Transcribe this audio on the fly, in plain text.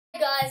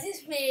guys,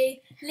 it's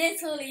me,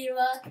 Little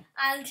Eva,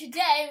 and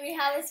today we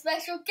have a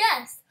special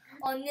guest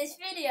on this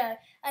video,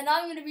 and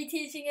I'm going to be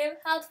teaching him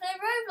how to play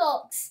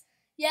Roblox.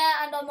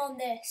 Yeah, and I'm on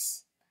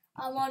this.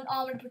 I'm on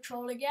Armored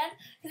Patrol again,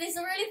 because it's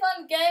a really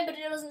fun game, but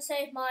it doesn't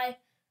save my,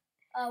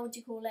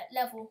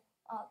 level.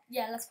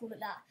 Yeah, let's call it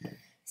that.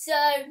 So,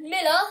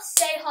 Miller,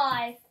 say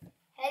hi.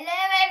 Hello,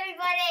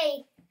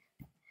 everybody.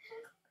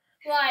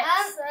 Right,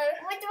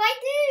 what do I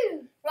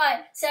do?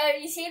 Right, so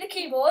you see the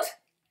keyboard?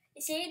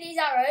 You see these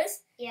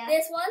arrows? Yeah.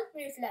 This one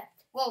moves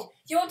left. Whoa.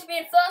 Do you want to be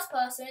in first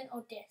person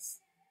or this?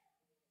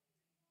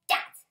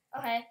 That.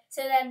 Okay,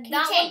 so then Can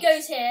that you one change?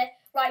 goes here.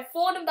 Right,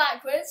 forward and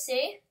backwards,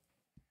 see?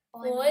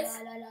 Forwards,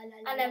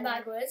 and then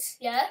backwards.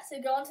 Yeah,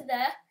 so go on to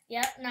there.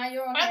 Yeah, now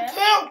you're on I'm here.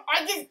 killed.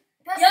 I just.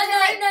 No,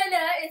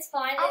 it's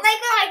fine. Oh my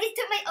god, I just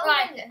took my own.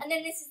 Right, and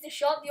then this is the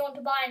shop. Do you want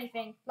to buy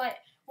anything? Like,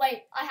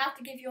 wait, I have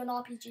to give you an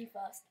RPG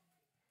first.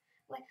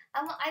 Wait,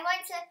 I want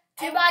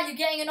to. Too bad you're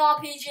getting an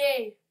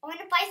RPG. I want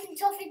to buy some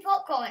toffee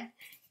popcorn.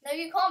 No,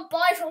 you can't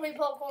buy toffee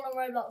popcorn on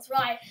Roblox.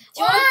 Right.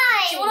 Do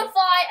Why? you want to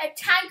buy a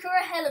tank or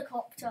a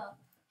helicopter?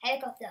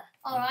 Helicopter.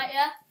 Alright,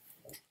 yeah.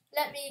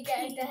 Let me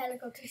get into the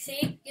helicopter.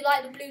 See? You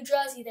like the blue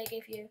jersey they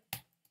give you?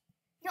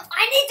 No,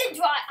 I need to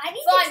drive.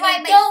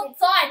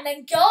 Fine,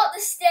 then go up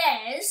the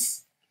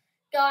stairs.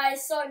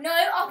 Guys, so no,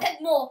 up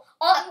more.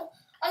 Up,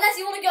 unless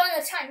you want to go in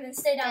the tank, then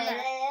stay down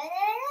there.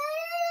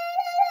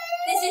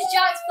 This is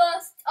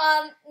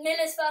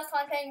Miller's first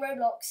time playing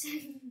Roblox.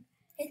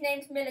 His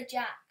name's Miller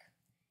Jack.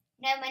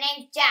 No, my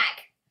name's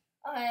Jack.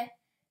 Okay.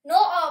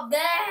 Not up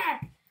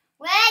there.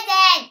 Where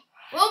then?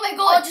 Oh my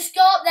god. Oh, just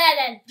go up there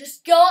then.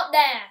 Just go up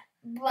there.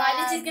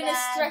 Right, this is going to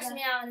stress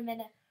me out in a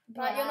minute.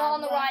 Right, you're not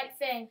on the right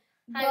thing.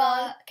 Hang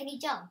on. Can you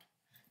jump?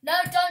 No,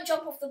 don't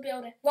jump off the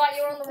building. Right,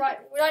 you're on the right.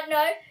 Right,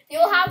 no.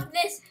 You'll have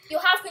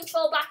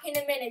control back in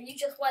a minute. You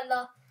just went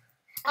the...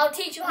 I'll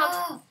teach you how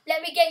to...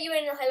 Let me get you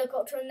in a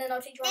helicopter and then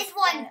I'll teach you how to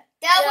fly it.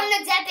 That one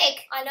looks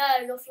epic. I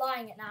know, you're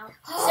flying it now.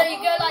 So you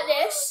go like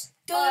this.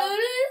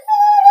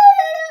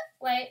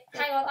 Wait,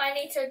 hang on. I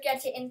need to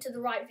get it into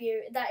the right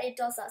view. It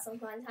does that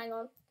sometimes. Hang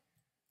on.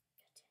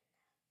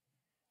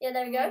 Yeah,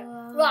 there we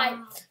go. Right,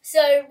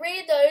 so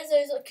read those.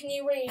 Can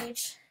you read?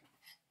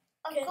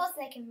 Of course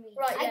I can read.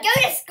 Right, I yeah. go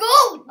to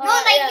school,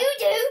 not like you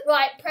do.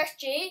 Right, press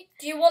G.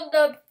 Do you want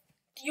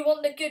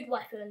the good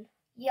weapon?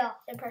 Yeah.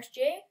 Then press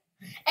G.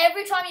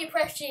 Every time you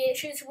press G, it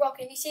shoots a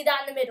rocket. You see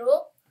that in the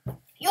middle?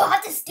 You'll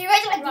have to steer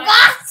it like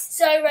that.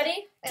 So,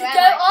 ready? To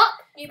go up,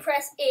 you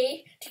press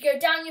E. To go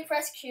down, you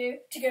press Q.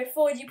 To go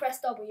forward, you press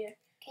W.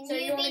 Can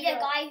you be the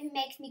guy who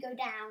makes me go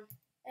down?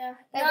 Yeah.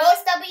 Wait,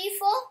 what's W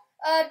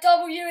for?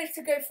 W is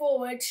to go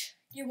forward.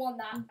 You want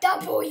that.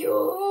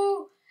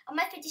 W. I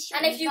might be just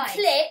shooting. And if you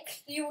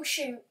click, you will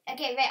shoot.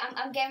 Okay, wait,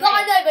 I'm getting ready.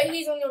 I know, but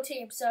he's on your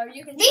team, so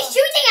you can... He's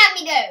shooting at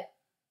me, though.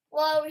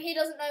 Well, he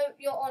doesn't know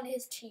you're on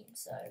his team,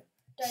 so...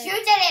 Don't.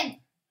 Shoot at him.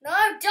 No,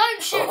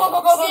 don't shoot.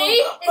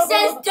 See? It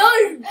says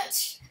don't.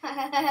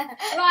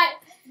 Right.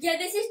 Yeah,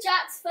 this is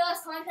Jack's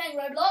first time playing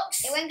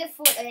Roblox. It went good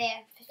for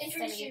there. It's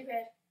really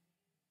stupid.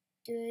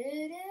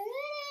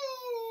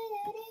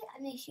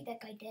 I'm going to shoot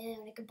that guy down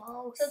like a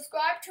boss.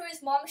 Subscribe to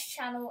his mom's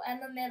channel,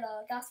 Emma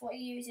Miller. That's what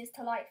he uses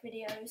to like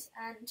videos.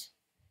 And,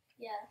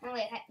 yeah. Oh,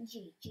 wait.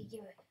 G.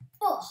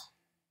 Oh.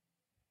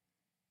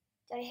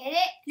 Did I hit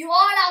it? You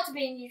are allowed to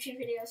be in YouTube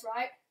videos,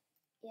 right?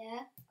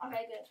 Yeah.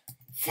 Okay, good.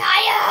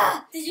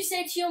 Fire! Did you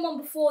say to your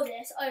mum before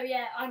this, oh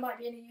yeah, I might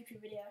be in a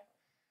YouTube video?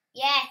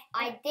 Yeah,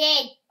 I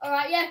did.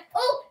 Alright, yeah.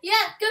 Oh,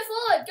 yeah, go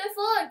forward,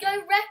 go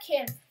wreck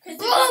him.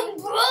 Boom!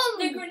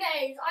 The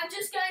grenades. I'm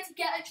just going to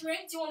get a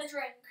drink. Do you want a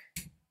drink?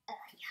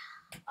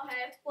 Yeah.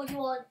 Okay, what do you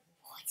want?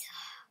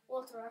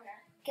 Water, okay.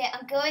 Okay,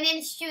 I'm going in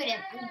to shoot him.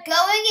 I'm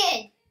going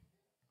in.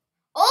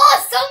 Oh,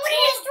 somebody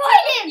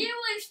destroyed him!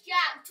 Viewers,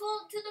 Jack.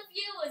 Talk to the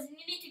viewers and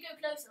you need to go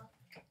closer.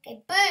 Okay,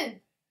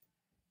 boom.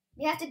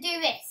 We have to do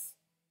this.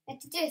 We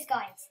have to do this,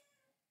 guys.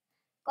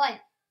 Go on.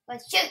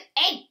 Let's shoot.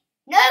 Aim.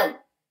 No.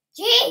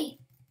 G.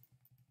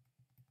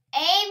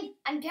 Aim.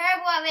 I'm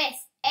terrible at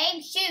this.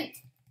 Aim. Shoot.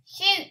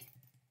 Shoot.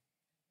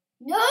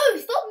 No.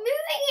 Stop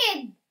moving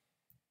him.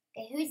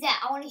 Okay, who's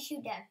that? I want to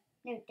shoot them.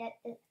 No, that.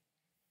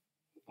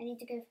 I need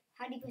to go.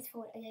 How do you go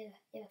forward? There you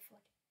go.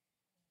 Forward.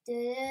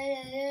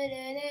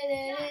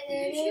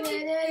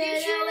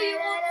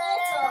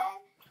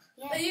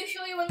 Are you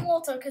sure you want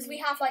water? Because we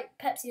have like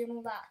Pepsi and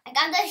all that. I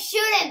gotta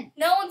shoot him.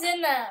 No one's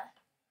in there.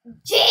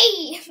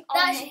 G.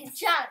 That's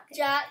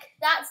Jack.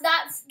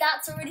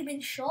 That's already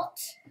been shot.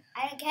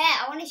 I don't care.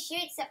 I want to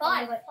shoot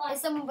someone. Fine.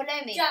 There's someone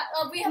below me. Jack,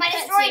 we have Pepsi.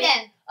 Destroy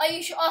them. Are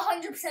you sure?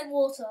 100%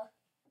 water.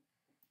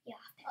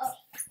 Yeah,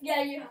 Pepsi.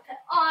 Yeah, you have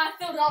Pepsi. Oh, I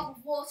filled up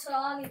with water.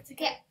 I need to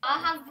get. Okay,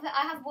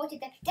 I have water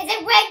there. There's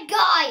a red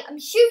guy. I'm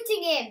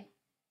shooting him.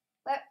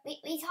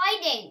 He's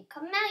hiding.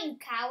 Come out, you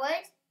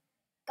coward.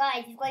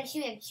 Guys, you've got to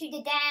shoot him. Shoot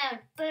it down.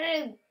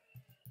 Boom.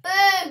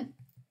 Boom.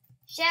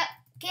 Shout.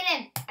 Kill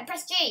him. I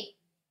press G.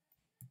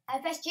 I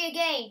press G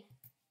again.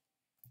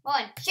 Go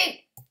on. Shoot.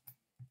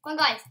 Come on,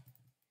 guys.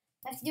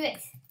 Let's do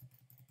this.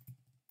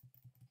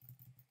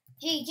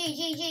 G.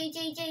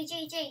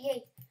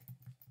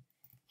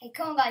 Okay,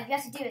 come on, guys. We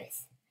have to do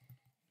this.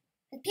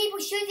 There's people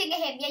shooting at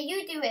him. Yeah,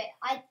 you do it.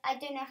 I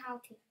don't know how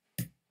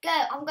to. Go.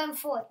 I'm going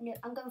forward. No,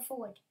 I'm going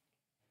forward.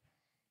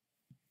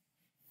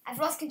 I've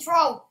lost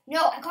control.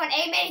 No, I can't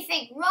aim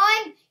anything.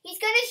 Run! He's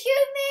going to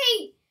shoot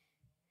me!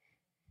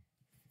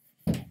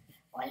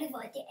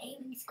 Oliver, the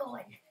aim is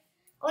gone.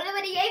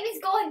 Oliver, the aim is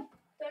gone.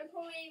 Don't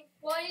call me.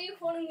 Why are you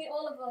calling me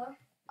Oliver?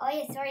 Oh,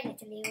 yeah, sorry,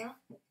 little Lima.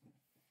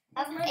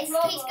 No, It keeps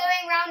Oliver.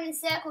 going round in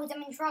circles.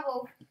 I'm in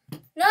trouble.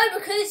 No,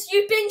 because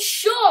you've been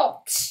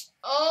shot.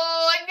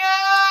 Oh,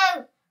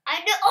 no!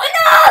 Oh,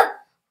 no!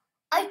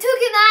 I took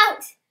him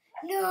out.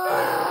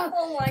 No!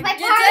 Oh my My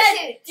God.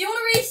 parachute. Do you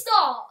want to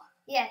restart?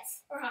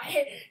 Yes.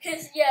 Right,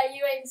 because yeah,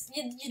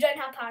 you don't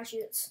have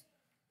parachutes.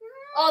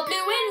 Oh, blue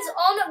wins.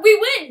 Oh no, we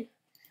win.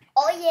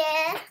 Oh,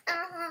 yeah.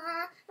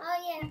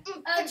 Oh,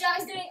 yeah.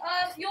 Jack's doing.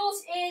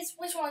 Yours is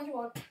which one do you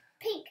want?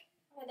 Pink.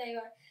 Oh, there you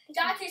go.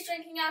 Jack is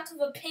drinking out of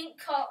a pink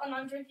cup, and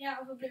I'm drinking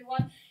out of a blue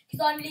one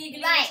because I'm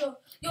legally Right. sure.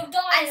 You're I'm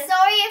dying.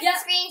 sorry if Yeah. the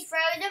screen's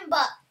frozen,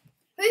 but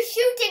who's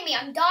shooting me?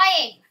 I'm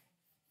dying.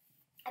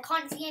 I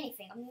can't see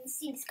anything. I'm going to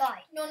see the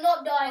sky. You're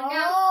not dying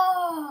now.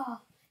 Oh.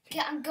 Okay,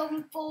 I'm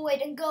going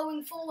forward and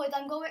going forward.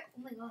 I'm going.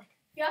 Oh my god.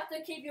 You have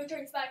to keep your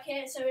drinks back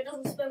here so it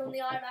doesn't spill on the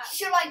iMac.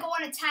 Should I go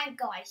on a tank,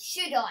 guys?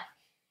 Should I?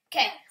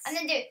 Okay, Yes. I'm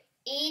going to do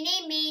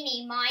eeny,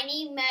 meeny,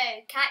 miny, mo.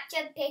 Catch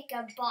a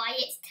picker by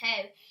its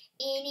toe.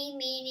 Eeny,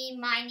 meeny,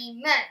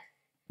 miny, mo.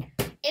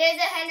 It is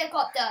a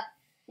helicopter.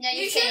 No,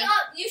 You you're should kidding.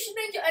 you should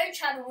make your own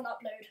channel and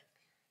upload.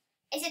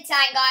 It's a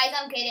tank, guys.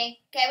 I'm kidding.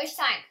 Okay, which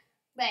tank?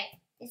 Wait,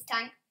 this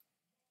tank.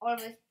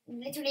 Oliver,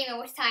 Little Lima,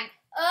 which tank?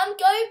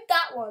 Go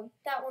that one.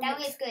 That one. That one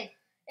looks, is good.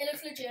 it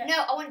looks legit.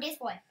 No, I want this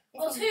one.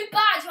 This Oh, one. too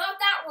bad. You have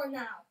that one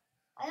now.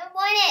 I don't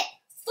want it.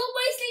 Stop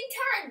wasting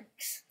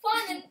tanks.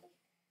 Fine, then.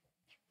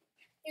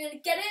 You're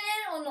gonna get in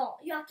it or not?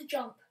 You have to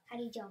jump. How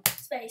do you jump?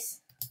 Space.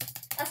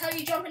 That's how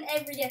you jump in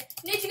every game.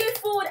 You need to go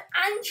forward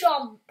and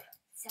jump.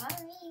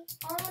 Sorry.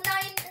 Oh, now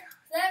you...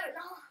 There,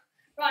 no.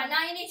 Right,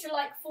 now you need to,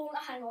 like, fall...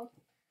 Hang on.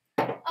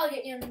 I'll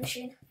get you on the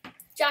machine.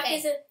 Jack Okay.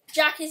 is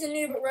a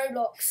noob at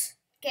Roblox.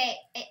 Okay,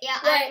 yeah,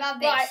 Right, I'm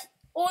rubbish. right.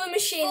 All the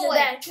machines Forward.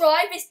 are there.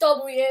 Drive is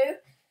W. No,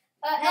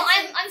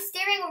 I'm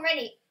steering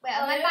already. Wait,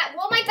 Oh, am I yeah? back?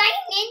 What am I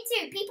banging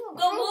into? People are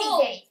The cruel wall.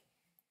 these days.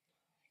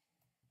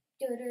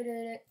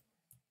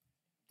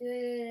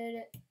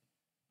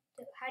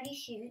 How do you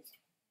shoot?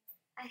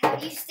 And how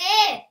do you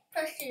steer?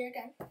 Press G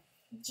again.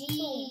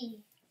 G.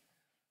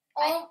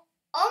 Oh,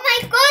 Oh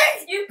my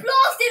god! you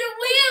blasted a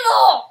wheel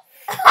off!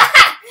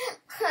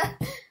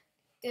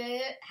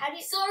 How do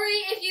you... Sorry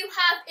if you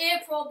have ear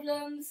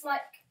problems,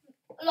 like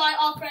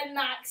our friend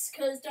Max,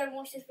 because don't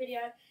watch this video.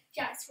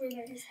 Jack's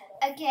screaming his head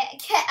off. Okay,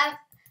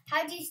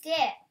 how do you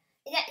steer?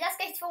 That's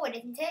going forward,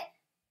 isn't it?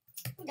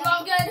 No,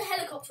 I'm going to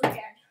helicopter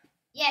again.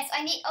 Yes,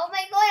 I need... Oh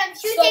my god, I'm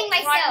shooting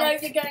myself. Right,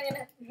 no, you're going in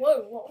a...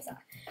 Whoa, what was that?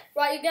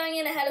 Right, you're going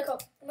in a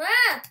helicopter.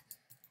 Ah!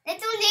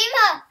 Little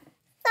Lima!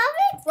 Stop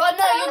it! Right,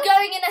 no, you're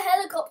going in a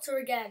helicopter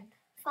again.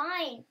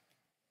 Fine.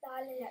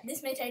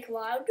 This may take a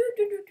while.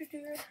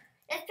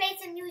 Let's play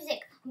some music.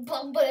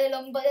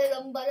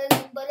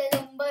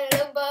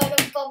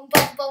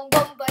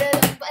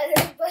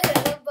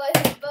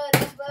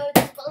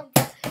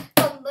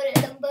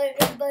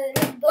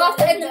 We'll have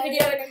to end the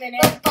video in a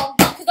minute,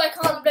 because I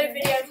can't upload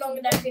videos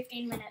longer than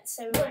 15 minutes,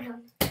 so...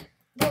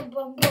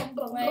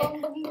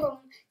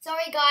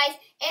 Sorry guys,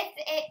 if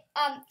it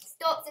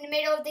stops in the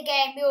middle of the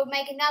game, we will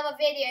make another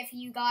video for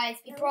you guys.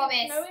 We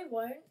promise. No, we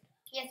won't.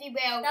 Yes, we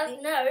will.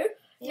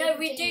 No,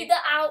 we do the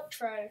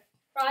outro.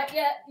 Right,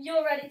 yeah,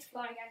 you're ready to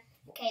fly again.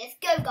 Okay, let's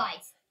go,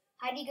 guys.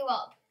 How do you go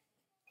up?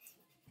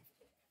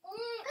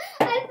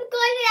 I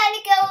forgot how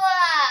to go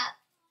up.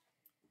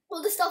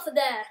 All the stuff are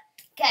there.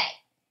 Okay,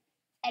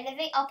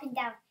 elevate up and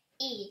down.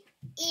 E.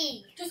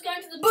 Just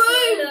going to the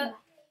Boom! toilet.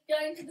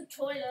 Going to the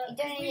toilet. You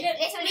don't We need- live,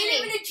 listen we to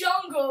live me. in a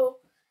jungle.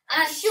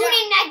 I'm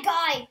shooting that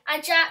guy.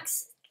 And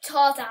Jack's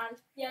Tarzan.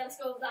 Yeah, let's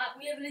go with that.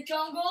 We live in a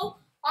jungle.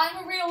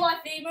 I'm a real life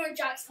lemur and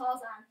Jack's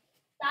Tarzan.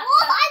 That's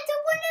What? I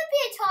don't want to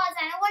be a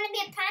Tarzan. I want to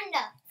be a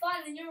panda.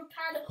 fine, then you're a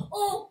panda.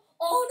 Oh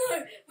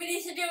no. We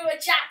need to do a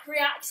Jack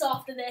reacts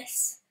after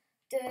this.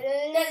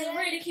 There's a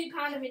really cute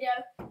panda video.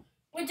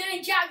 We're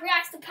doing Jack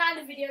reacts to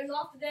panda videos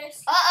after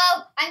this.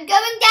 Uh-oh, I'm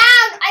going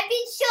down. I've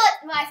been shot.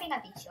 Well, I think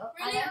I've been shot.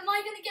 Really? Am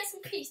I going to get some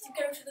peace to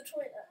go to the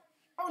toilet?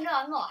 Oh no,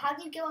 I'm not. How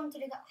do you get onto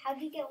it? How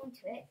do you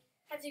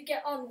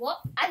get on what?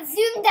 I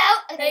zoomed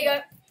out. There you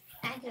go.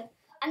 Thank you.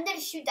 I'm gonna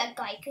shoot that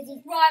guy because he's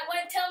Right,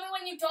 tell me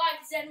when you die,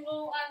 because then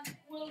we'll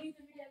leave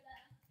the video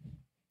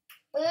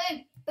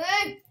there.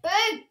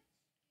 boom.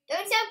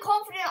 Don't sound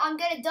confident I'm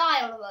gonna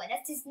die, Oliver.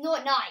 That's just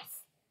not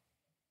nice.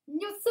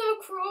 You're so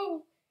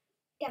cruel.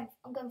 Yeah,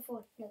 I'm going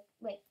forward. No,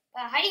 wait.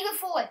 How do you go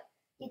forward?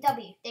 You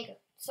W. There you go.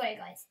 Sorry,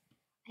 guys.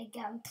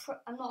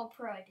 I'm not a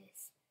pro at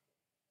this.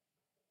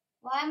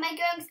 Why am I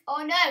going?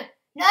 Oh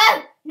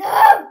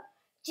no!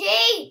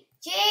 G!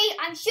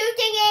 I'm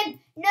shooting him!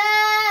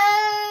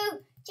 No!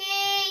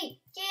 G!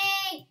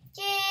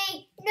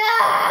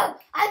 No!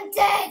 I'm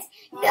dead!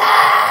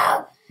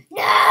 No!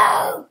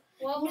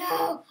 What?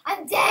 No,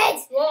 I'm dead.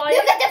 What?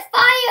 Look at the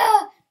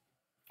fire.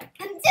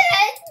 I'm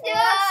dead. No.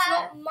 That's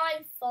not my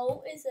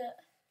fault, is it?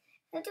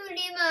 Little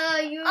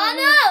Lima, you. Oh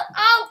no!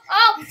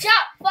 Oh,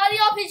 Jack, buy the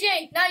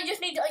RPG. Now you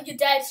just need to, you're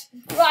dead.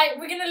 Right,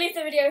 we're gonna leave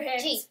the video here.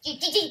 G.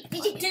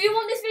 Do you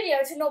want this video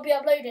to not be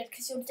uploaded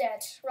because you're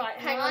dead? Right,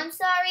 hang on. I'm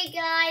sorry,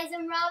 guys.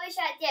 I'm rubbish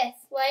at this.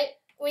 Wait,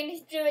 we need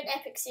to do an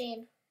epic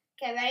scene.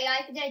 Okay, ready,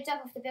 guys? We're gonna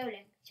jump off the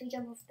building. Should we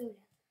jump off the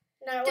building?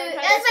 No, Dude, wait,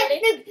 that's my,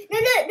 ready? no.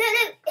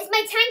 It's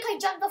my tank I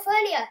jumped off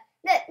earlier.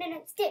 No,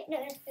 stick. No.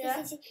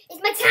 Yeah.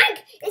 It's my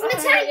tank. It's my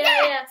tank.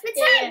 Yeah. It's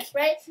my tank. Yeah.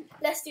 Right,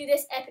 let's do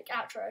this epic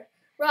outro.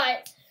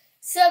 Right,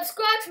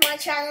 subscribe to my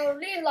channel,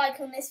 leave a like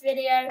on this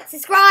video.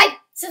 Subscribe.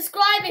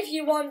 Subscribe if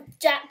you want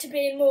Jack to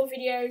be in more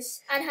videos.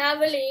 And have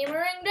a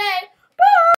lemering day. Bye!